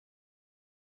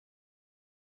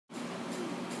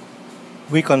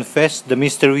We confess the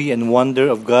mystery and wonder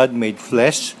of God made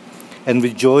flesh and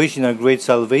rejoice in our great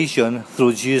salvation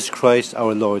through Jesus Christ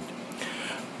our Lord.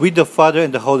 With the Father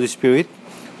and the Holy Spirit,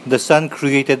 the Son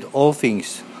created all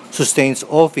things, sustains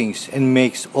all things, and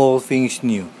makes all things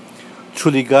new.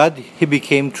 Truly God, He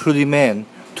became truly man,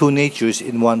 two natures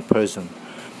in one person.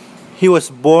 He was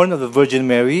born of the Virgin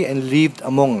Mary and lived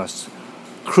among us,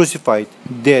 crucified,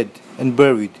 dead, and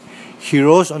buried. He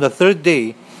rose on the third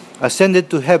day, ascended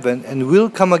to heaven, and will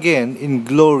come again in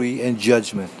glory and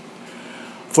judgment.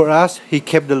 For us, He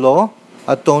kept the law,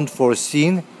 atoned for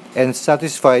sin, and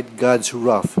satisfied God's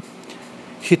wrath.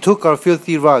 He took our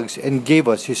filthy rags and gave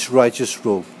us His righteous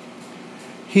robe.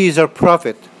 He is our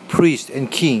prophet, priest, and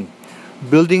king,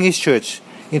 building His church,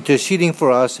 interceding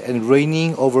for us, and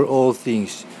reigning over all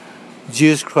things.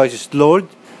 Jesus Christ is Lord.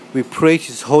 We praise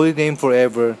His holy name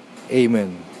forever.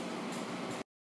 Amen.